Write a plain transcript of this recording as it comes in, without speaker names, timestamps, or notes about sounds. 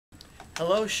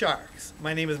Hello Sharks,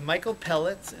 my name is Michael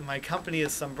Pellets and my company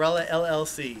is Sumbrella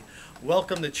LLC.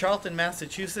 Welcome to Charlton,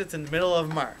 Massachusetts in the middle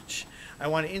of March. I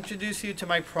want to introduce you to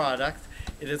my product.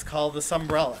 It is called the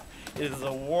Sumbrella. It is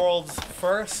the world's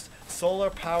first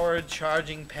solar-powered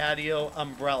charging patio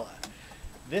umbrella.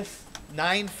 This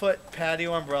 9-foot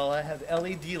patio umbrella has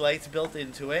LED lights built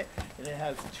into it, and it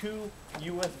has 2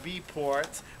 USB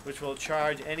ports which will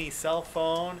charge any cell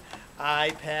phone,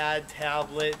 iPad,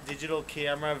 tablet, digital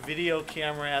camera, video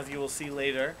camera, as you will see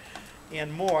later,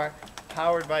 and more,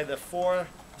 powered by the 4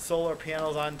 solar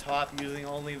panels on top using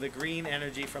only the green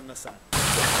energy from the sun.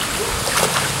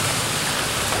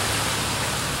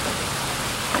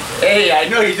 Hey, I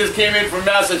know you just came in from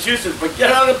Massachusetts, but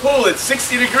get out of the pool. It's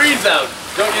 60 degrees out.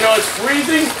 Don't you know it's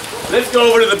freezing? Let's go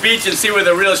over to the beach and see where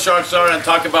the real sharks are and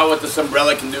talk about what this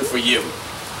umbrella can do for you.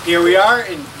 Here we are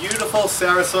in beautiful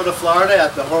Sarasota, Florida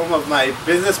at the home of my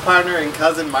business partner and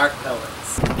cousin Mark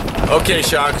Pellets. Okay,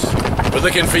 sharks, we're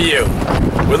looking for you.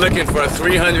 We're looking for a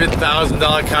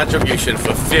 $300,000 contribution for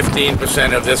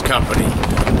 15% of this company.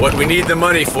 What we need the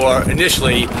money for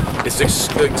initially is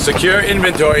to secure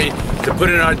inventory to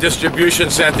put in our distribution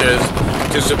centers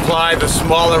to supply the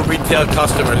smaller retail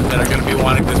customers that are going to be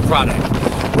wanting this product.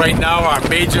 Right now our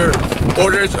major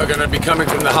orders are going to be coming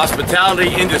from the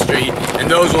hospitality industry, and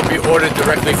those will be ordered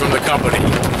directly from the company.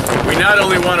 We not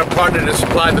only want a partner to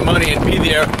supply the money and be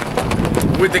there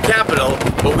with the capital,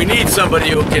 but we need somebody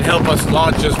who can help us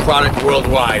launch this product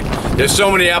worldwide. There's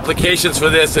so many applications for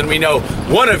this, and we know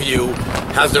one of you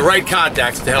has the right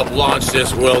contacts to help launch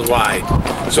this worldwide.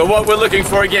 So what we're looking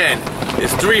for again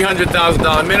is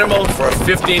 $300,000 minimum for a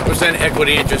 15%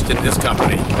 equity interest in this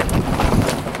company.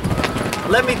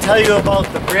 Let me tell you about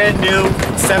the brand new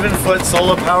 7-foot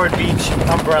solar powered beach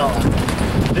umbrella.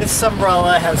 This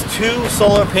umbrella has 2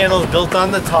 solar panels built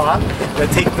on the top that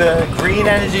take the green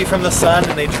energy from the sun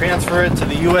and they transfer it to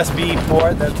the USB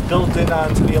port that's built in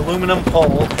onto the aluminum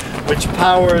pole, which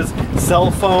powers cell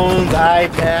phones,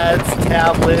 iPads,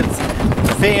 tablets,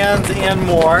 fans, and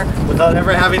more without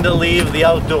ever having to leave the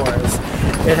outdoors.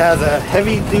 It has a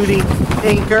heavy-duty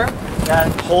anchor that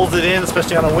holds it in,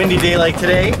 especially on a windy day like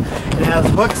today. It has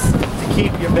hooks to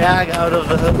keep your bag out of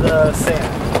the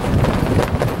sand.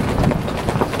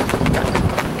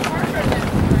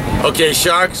 Okay,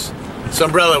 sharks,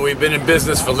 Sumbrella, we've been in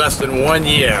business for less than 1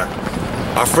 year.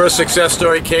 Our first success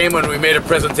story came when we made a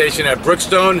presentation at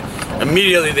Brookstone.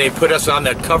 Immediately they put us on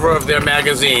the cover of their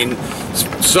magazine.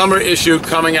 Summer issue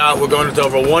coming out, we're going into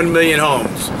over 1 million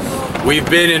homes. We've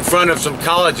been in front of some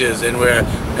colleges and we're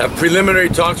have preliminary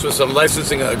talks with some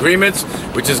licensing agreements,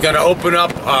 which is going to open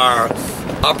up our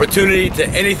opportunity to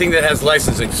anything that has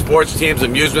licensing. Sports teams,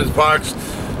 amusement parks,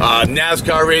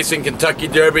 NASCAR racing, Kentucky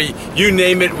Derby, you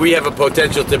name it, we have a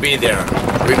potential to be there.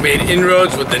 We've made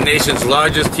inroads with the nation's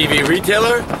largest TV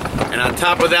retailer, and on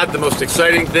top of that, the most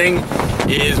exciting thing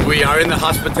is we are in the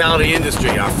hospitality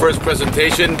industry. Our first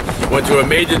presentation went to a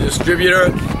major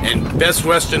distributor, and Best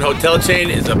Western hotel chain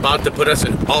is about to put us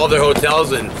in all their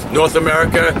hotels in North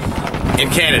America and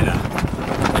Canada.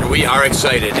 And we are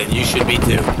excited, and you should be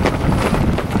too.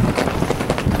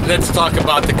 Let's talk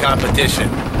about the competition.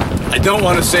 I don't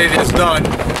want to say this done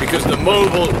because the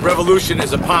mobile revolution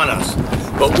is upon us,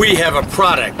 but we have a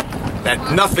product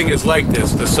that nothing is like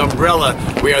this. The Sumbrella,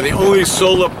 we are the only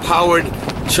solar-powered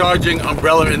charging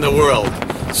umbrella in the world.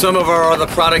 Some of our other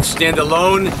products stand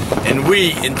alone, and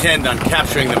we intend on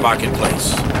capturing the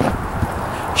marketplace.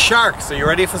 Sharks, are you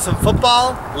ready for some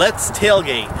football? Let's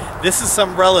tailgate. This is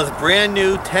Sumbrella's brand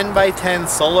new 10x10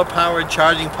 solar-powered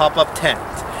charging pop-up tent.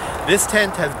 This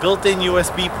tent has built-in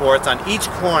USB ports on each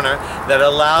corner that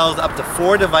allows up to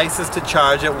 4 devices to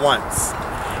charge at once.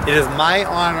 It is my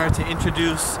honor to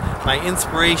introduce my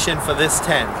inspiration for this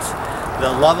tent, the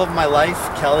love of my life,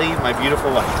 Kelly, my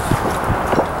beautiful wife.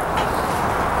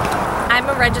 I'm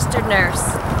a registered nurse,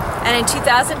 and in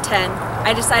 2010,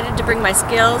 I decided to bring my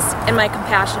skills and my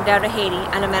compassion down to Haiti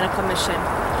on a medical mission,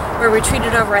 where we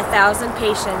treated over 1,000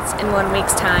 patients in 1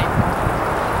 week's time.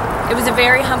 It was a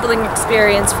very humbling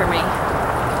experience for me.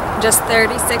 Just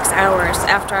 36 hours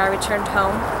after I returned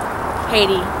home,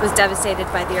 Haiti was devastated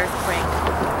by the earthquake.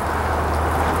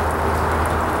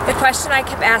 The question I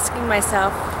kept asking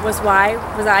myself was, why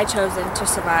was I chosen to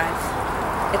survive?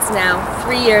 It's now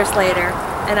 3 years later,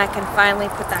 and I can finally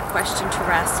put that question to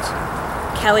rest.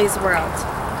 Kelly's World,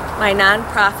 my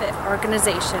non-profit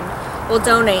organization, will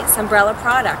donate Sumbrella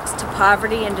products to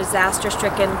poverty and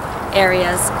disaster-stricken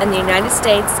areas in the United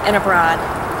States and abroad.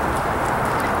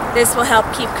 This will help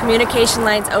keep communication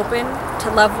lines open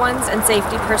to loved ones and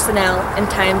safety personnel in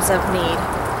times of need.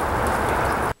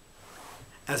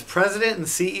 As president and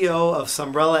CEO of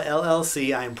Sumbrella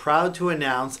LLC, I am proud to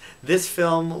announce this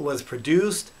film was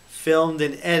produced, filmed,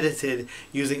 and edited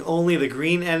using only the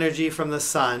green energy from the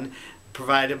sun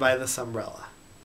provided by the Sumbrella.